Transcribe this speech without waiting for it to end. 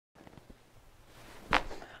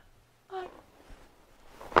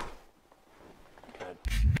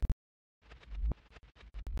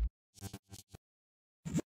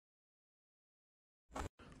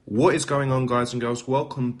What is going on, guys and girls?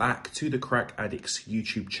 Welcome back to the Crack Addicts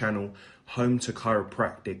YouTube channel, home to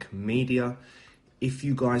chiropractic media. If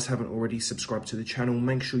you guys haven't already subscribed to the channel,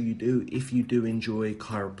 make sure you do. If you do enjoy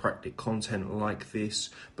chiropractic content like this,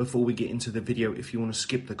 before we get into the video, if you want to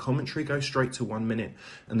skip the commentary, go straight to 1 minute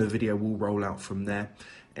and the video will roll out from there.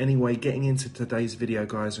 Anyway, getting into today's video,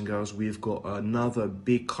 guys and girls, we've got another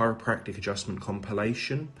big chiropractic adjustment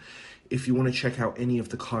compilation. If you want to check out any of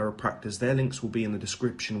the chiropractors, their links will be in the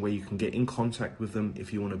description where you can get in contact with them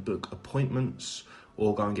if you want to book appointments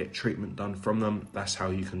or go and get treatment done from them. That's how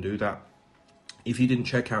you can do that. If you didn't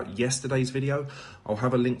check out yesterday's video, I'll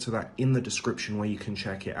have a link to that in the description where you can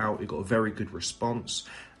check it out. It got a very good response,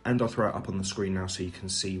 and I'll throw it up on the screen now so you can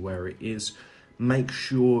see where it is. Make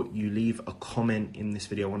sure you leave a comment in this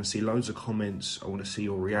video. I want to see loads of comments. I want to see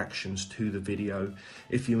your reactions to the video.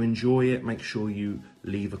 If you enjoy it, make sure you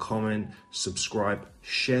leave a comment, subscribe,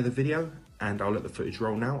 share the video, and I'll let the footage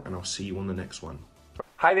roll now, and I'll see you on the next one.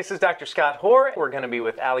 Hi, this is Dr. Scott Hoare. We're going to be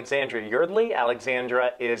with Alexandra Yardley.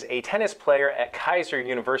 Alexandra is a tennis player at Kaiser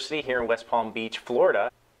University here in West Palm Beach, Florida.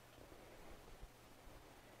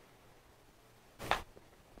 A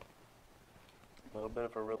little bit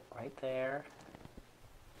of a right there.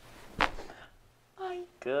 Hi.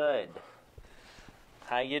 Good.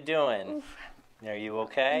 How you doing? Oof. Are you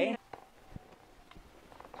okay? Yeah.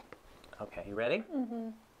 Okay, you ready? Mm-hmm.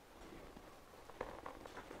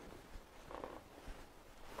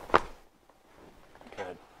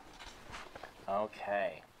 Good.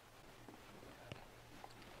 Okay.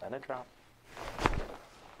 Let it drop.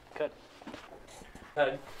 Good.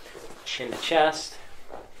 Good. Chin to chest.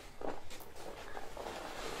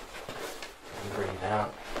 And breathe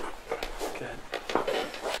out. Good.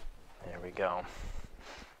 There we go.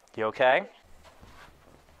 You okay?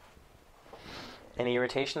 Any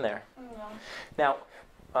irritation there? No.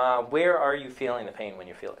 Now, where are you feeling the pain when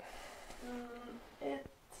you feel it? It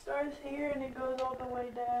starts here and it goes all the way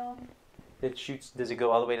down. It shoots, does it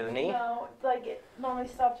go all the way to the knee? No, it's like it normally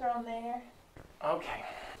stops around there. Okay.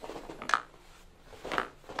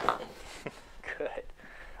 Good.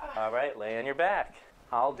 All right, lay on your back.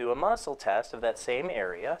 I'll do a muscle test of that same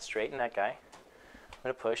area. Straighten that guy. I'm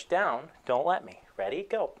going to push down. Don't let me. Ready?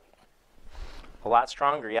 Go. A lot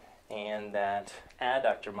stronger, yeah. And that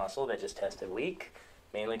adductor muscle that just tested weak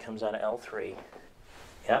mainly comes out of L3.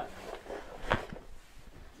 Yep.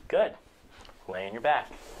 Good. Lay on your back.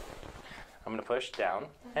 I'm going to push down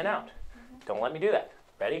and out. Don't let me do that.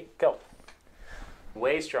 Ready? Go.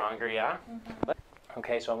 Way stronger, yeah?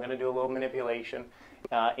 Okay, so I'm going to do a little manipulation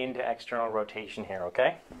into external rotation here,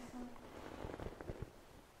 okay?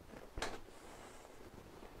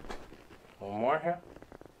 One more here.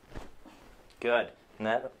 Good. And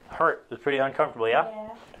that hurt. It was pretty uncomfortable, yeah? Yeah.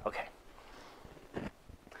 Okay. A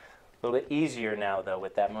little bit easier now, though,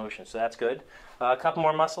 with that motion, so that's good. A couple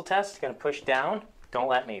more muscle tests. Going to push down. Don't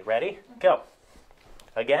let me. Ready? Go.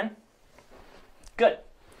 Again. Good.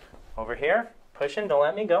 Over here. Pushing. Don't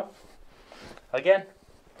let me. Go. Again.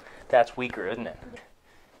 That's weaker, isn't it?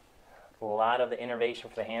 A lot of the innervation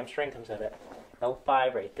for the hamstring comes out of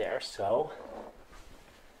L5 right there, so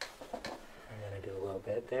I'm going to do a little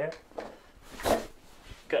bit there.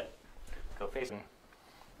 Good. Go facing.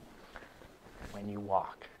 When you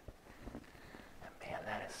walk. Man,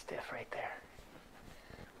 that is stiff right there.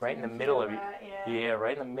 Right in the middle of your, yeah,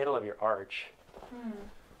 right in the middle of your arch.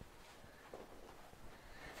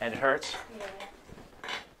 And it hurts? Yeah.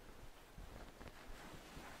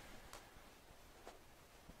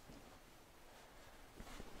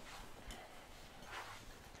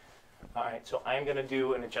 All right, so I'm going to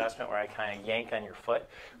do an adjustment where I kind of yank on your foot.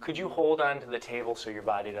 Could you hold on to the table so your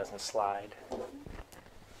body doesn't slide?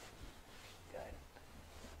 Good.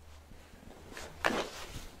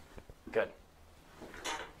 Good.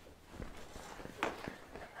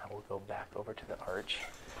 Now we'll go back over to the arch.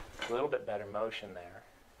 A little bit better motion there.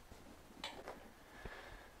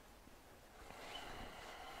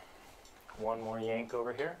 One more yank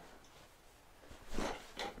over here.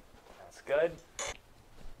 That's good.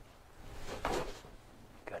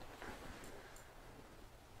 Good.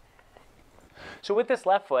 So with this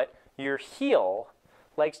left foot, your heel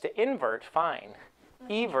likes to invert fine.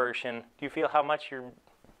 Eversion, do you feel how much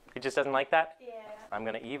it just doesn't like that? Yeah. I'm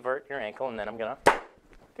going to evert your ankle, and then I'm going to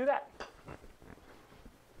do that.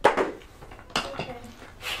 Okay.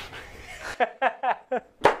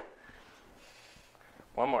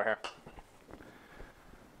 One more here.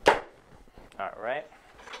 All right.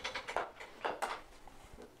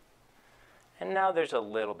 And now there's a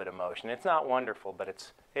little bit of motion. It's not wonderful, but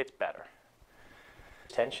it's better.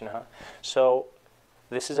 Tension, huh? So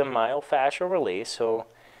this is a myofascial release. So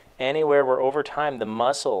Anywhere where over time the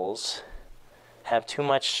muscles have too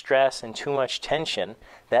much stress and too much tension,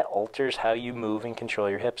 that alters how you move and control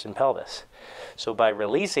your hips and pelvis. So by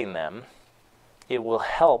releasing them, it will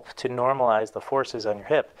help to normalize the forces on your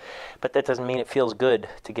hip. But that doesn't mean it feels good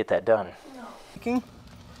to get that done. No. Okay.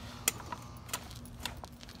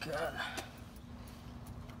 Good.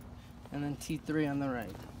 And then T3 on the right.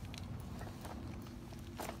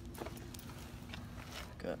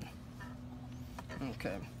 Good.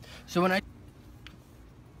 Okay. So when I...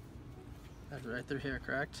 That's right through here,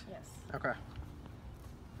 correct? Yes. Okay.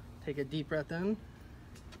 Take a deep breath in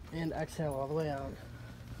and exhale all the way out.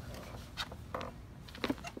 There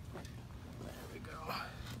we go.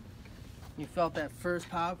 You felt that first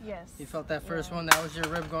pop? Yes. You felt that first one? That was your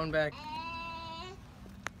rib going back?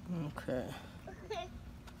 Okay.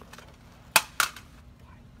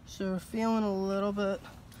 So we're feeling a little bit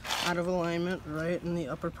out of alignment right in the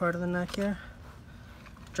upper part of the neck here.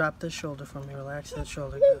 Drop this shoulder for me. Relax that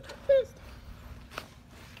shoulder. Good.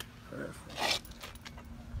 Perfect.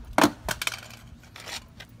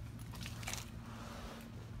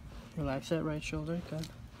 Relax that right shoulder. Good.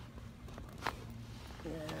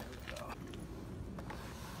 There we go.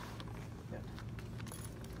 Good.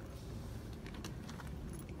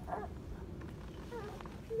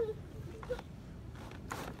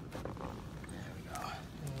 There we go.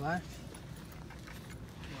 Relax.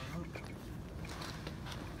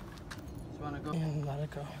 Just want to go and let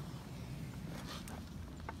it go.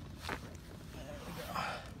 There we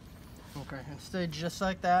go. Okay, and stay just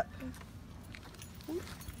like that.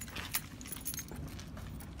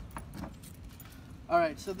 All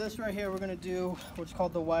right, so this right here, we're gonna do what's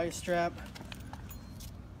called the Y strap.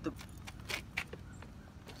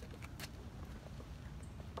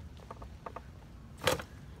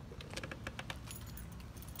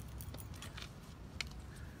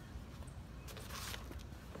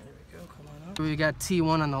 We got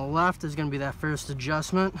T1 on the left is going to be that first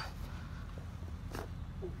adjustment.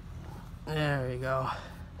 There we go.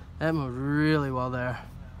 That moved really well there.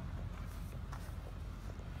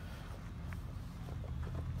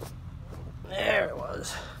 There it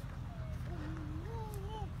was.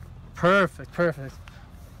 Perfect, perfect.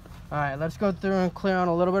 All right, let's go through and clear on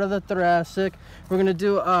a little bit of the thoracic. We're going to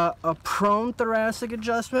do a prone thoracic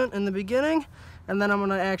adjustment in the beginning. And then I'm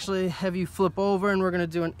gonna actually have you flip over and we're gonna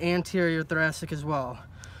do an anterior thoracic as well.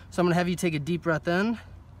 So I'm gonna have you take a deep breath in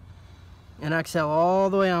and exhale all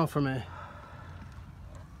the way out for me.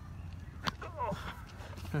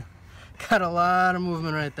 Got a lot of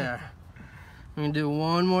movement right there. I'm gonna do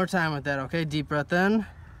one more time with that, okay? Deep breath in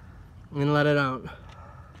and let it out.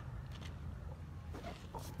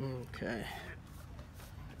 Okay.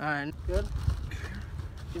 All right, good.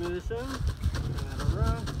 Give me this in, and that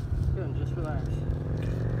around. Good, just relax.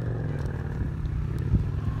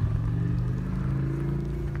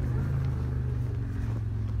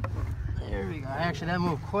 There we go. Actually, that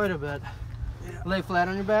moved quite a bit. Yeah. Lay flat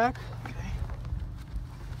on your back. Okay.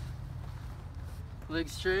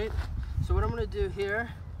 Legs straight. So what I'm going to do here,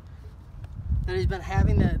 that he's been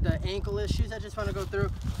having the ankle issues I just want to go through,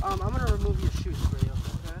 I'm going to remove your shoes for you.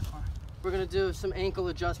 Okay. We're going to do some ankle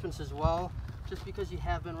adjustments as well. Just because you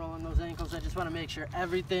have been rolling those ankles, I just want to make sure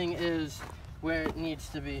everything is where it needs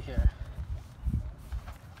to be here.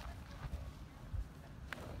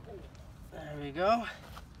 There we go.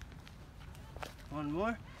 One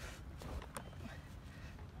more.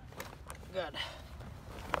 Good.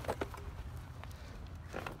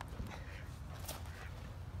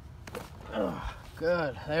 Oh,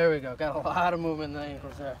 good. There we go. Got a lot of movement in the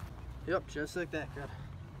ankles there. Yep, just like that. Good.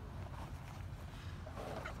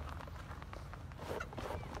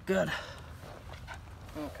 Good.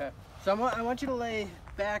 Okay. So I want you to lay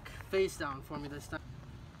back face down for me this time.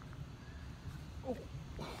 Oh.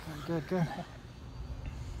 Good, good.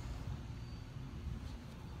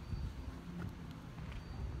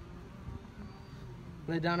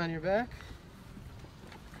 Lay down on your back.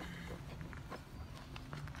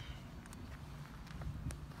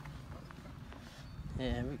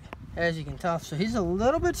 Yeah, as you can tell, so he's a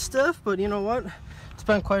little bit stiff, but you know what? It's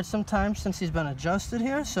been quite some time since he's been adjusted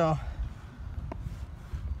here, so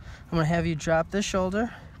I'm gonna have you drop this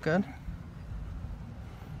shoulder. Good.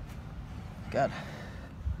 Good.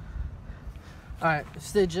 All right,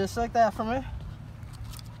 stay just like that for me.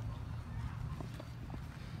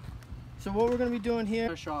 So what we're gonna be doing here,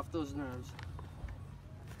 push off those nerves.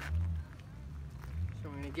 So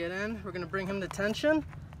we're gonna get in, we're gonna bring him to tension.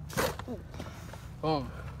 Ooh.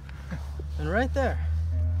 Boom. And right there.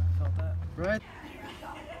 Yeah, felt that. Right.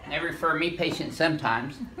 They refer me patients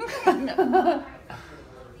sometimes. There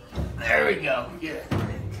we go. Good.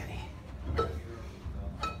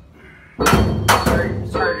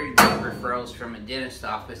 It's harder to get referrals from a dentist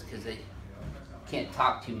office because they can't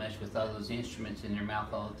talk too much with all those instruments in their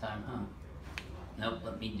mouth all the time, huh? Nope,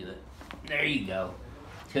 let me do it. There you go.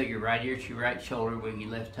 Tilt your right ear to your right shoulder, wiggle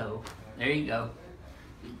your left toe. There you go.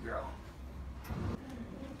 Good girl.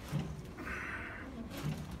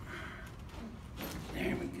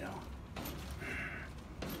 There we go.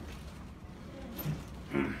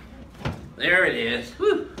 There it is.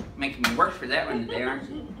 Whew. Making me work for that one today, aren't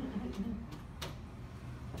you?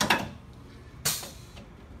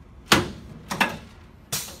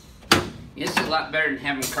 It's a lot better than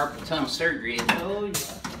having carpal tunnel surgery, isn't it? Oh, yeah.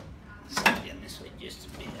 Slide down this way just a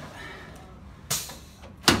bit.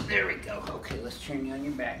 There we go. Okay, let's turn you on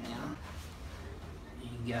your back now.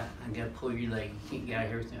 I gotta pull your leg. You can't get out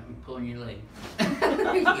of here without me pulling your leg.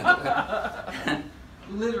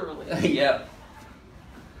 Literally. Yep.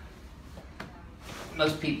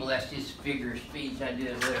 Most people, that's just figure of speech. I do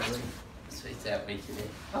it literally. So it's that way today.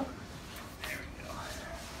 Oh. There we go.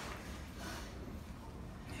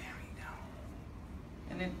 There we go.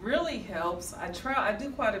 And it really helps. I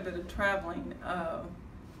do quite a bit of traveling.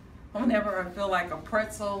 Whenever I feel like a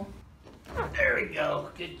pretzel. There we go.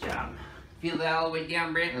 Good job. Feel that all the way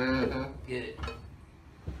down, Brent? Mm-hmm. Good.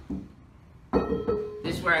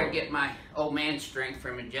 This is where I get my old man strength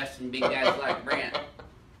from adjusting big guys like Brent.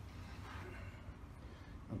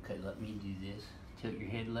 Okay, let me do this. Tilt your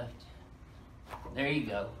head left. There you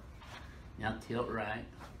go. Now tilt right.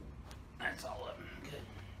 That's all of them. Good.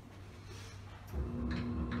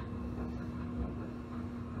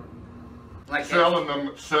 Like selling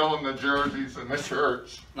the jerseys and the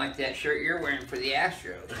shirts. Like that shirt you're wearing for the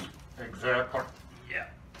Astros. Exactly. Yeah.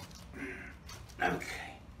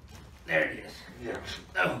 Okay. There it is. Yeah.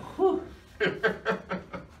 Oh, whew.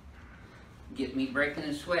 Get me breaking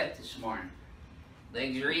a sweat this morning.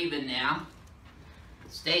 Legs are even now.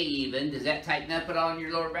 Stay even. Does that tighten up at all in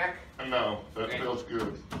your lower back? No, that Okay. feels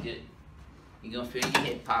good. Good. You're gonna feel your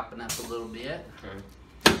head popping up a little bit.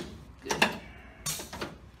 Okay. Good.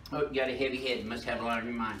 Oh, you got a heavy head. You must have a lot on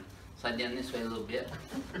your mind. Slide down this way a little bit.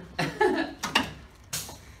 There.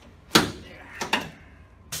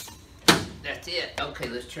 That's it. Okay,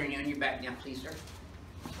 let's turn you on your back now, please, sir.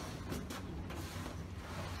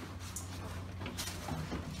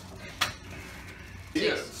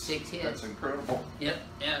 Yes. Six hits. That's incredible. Yep,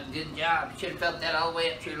 yeah, good job. You should have felt that all the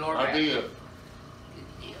way up to your lower back. I did. Good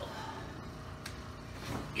deal.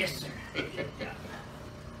 Yes, sir. Good job.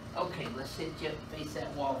 Okay, let's sit you up, face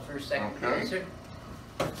that wall for a second, Okay. please, sir.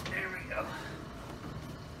 There we go.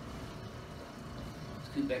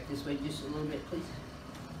 Scoot back this way just a little bit, please.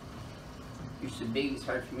 You're so big, it's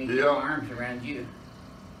hard for me to get my arms around you.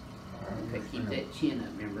 Okay, keep that chin up,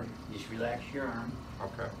 remember. Just relax your arm.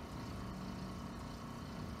 Okay.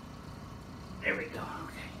 There we go,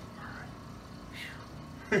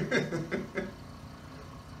 okay.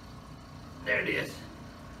 There it is.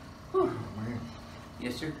 Whew. Oh, man.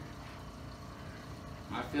 Yes, sir.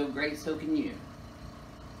 I feel great, so can you.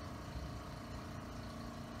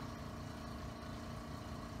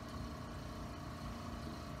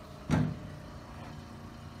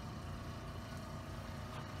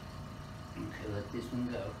 Okay, let this one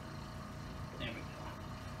go. There we go.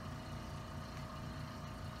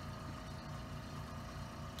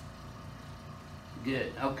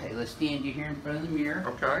 Good. Okay, let's stand you here in front of the mirror.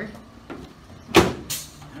 Okay.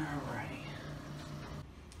 Alright.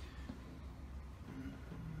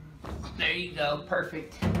 There you go,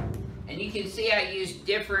 perfect. And you can see I use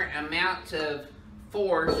different amounts of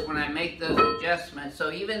force when I make those adjustments.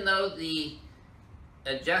 So even though the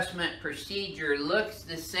adjustment procedure looks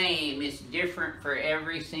the same, it's different for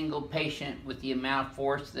every single patient with the amount of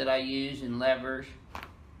force that I use and levers.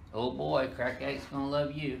 Oh boy, Crack Addict's gonna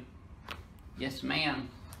love you. Yes, ma'am.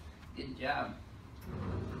 Good job.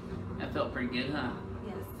 That felt pretty good, huh?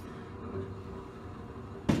 Yes.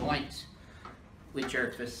 Joints, which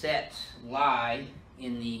are facets, lie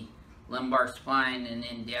in the lumbar spine and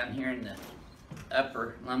then down here in the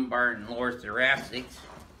upper lumbar and lower thoracics.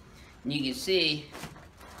 And you can see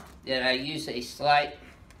that I use a slight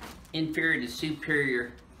inferior to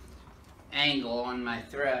superior angle on my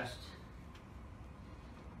thrust.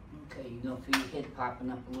 Okay, you're gonna feel your head popping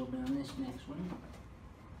up a little bit on this next one.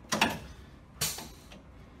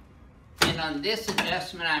 And on this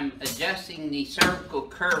adjustment, I'm adjusting the cervical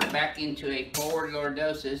curve back into a forward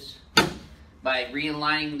lordosis by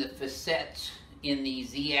realigning the facets in the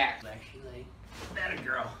Z-axis. Actually, that a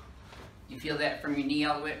girl. You feel that from your knee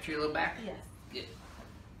all the way up to your low back? Yes. Good.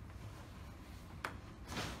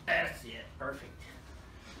 That's it. Perfect.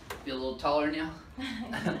 Feel a little taller now?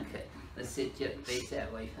 Okay. Let's sit you up, face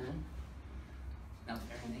that way, hon. Not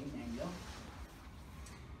everything. There you go.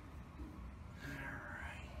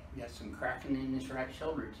 Got some cracking in this right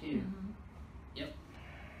shoulder too. Mm-hmm. Yep.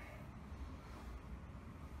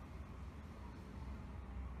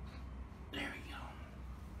 There we go.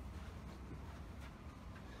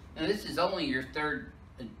 Now this is only your third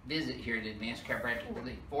visit here at Advanced Chiropractic,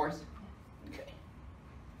 really? Fourth? Okay.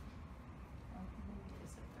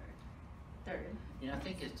 It's the third. Yeah, I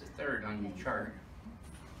think it's the third on your chart.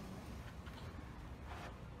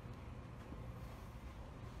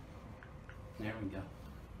 There we go.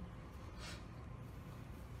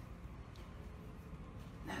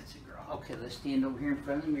 That's a girl. Okay, let's stand over here in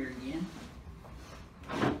front of the mirror again.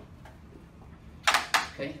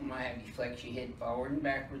 Okay, I'm gonna have you flex your head forward and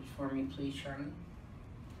backwards for me, please, Charlotte.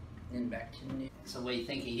 Then back to the new. So what do you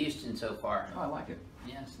think of Houston so far? Oh, I like it.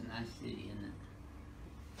 Yeah, it's a nice city, isn't it?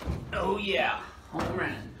 Oh yeah, home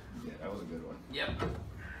run. Yeah, that was a good one. Yep.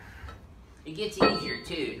 It gets easier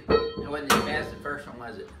too. It wasn't as fast as the first one,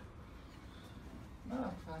 was it?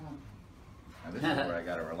 No, now this is where I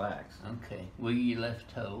gotta relax. Okay. Wiggle your left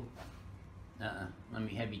toe. Let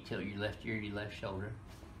me have you tilt your left ear to your left shoulder.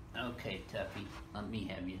 Okay, Tuffy. Let me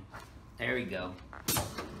have you. There we go.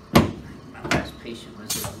 My last patient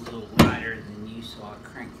was a little lighter than you, so I'll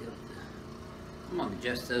crank up the... I'm gonna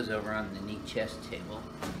adjust those over on the knee chest table.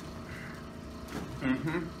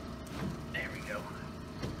 Mm-hmm. There we go.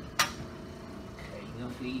 Okay, you're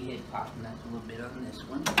gonna feel your head popping up a little bit on this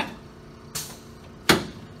one.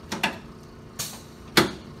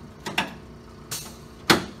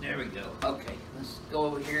 There we go. Okay, let's go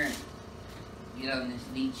over here and get on this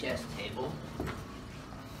knee chest table.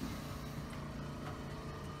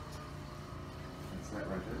 That's that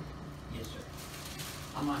right there. Yes, sir.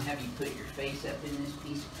 I'm gonna have you put your face up in this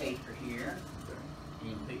piece of paper here. And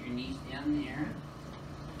you put your knees down there.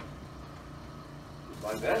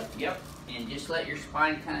 Like that? Yep. And just let your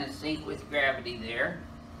spine kind of sink with gravity there.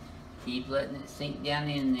 Keep letting it sink down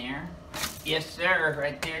in there. Yes, sir.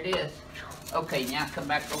 Right there it is. Okay, now come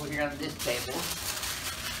back over here on this table.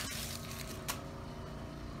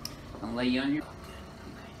 I'll lay you on your...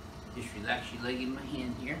 Okay. Just relax your leg in my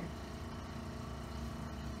hand here.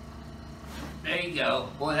 There you go.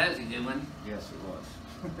 Boy, that was a good one. Yes, it was.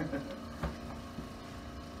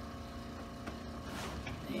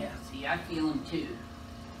 Yeah, see, I feel them too.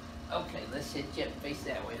 Okay, let's sit you up, face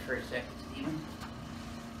that way for a second, Stephen.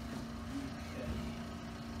 Okay.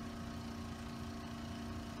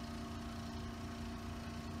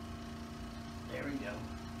 There we go.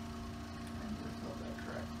 I never felt that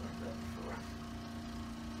crack like that before.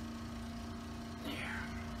 There.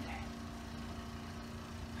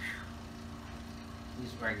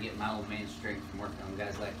 This is where I get my old man strength from working on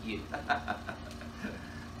guys like you.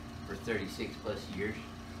 For 36 plus years.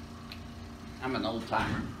 I'm an old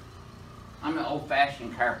timer. I'm an old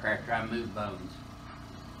fashioned chiropractor. I move bones.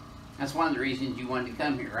 That's one of the reasons you wanted to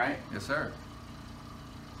come here, right? Yes, sir.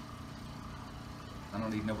 I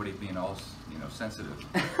don't need nobody being all, sensitive.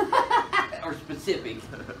 Or specific.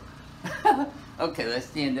 Okay, let's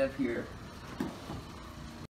stand up here.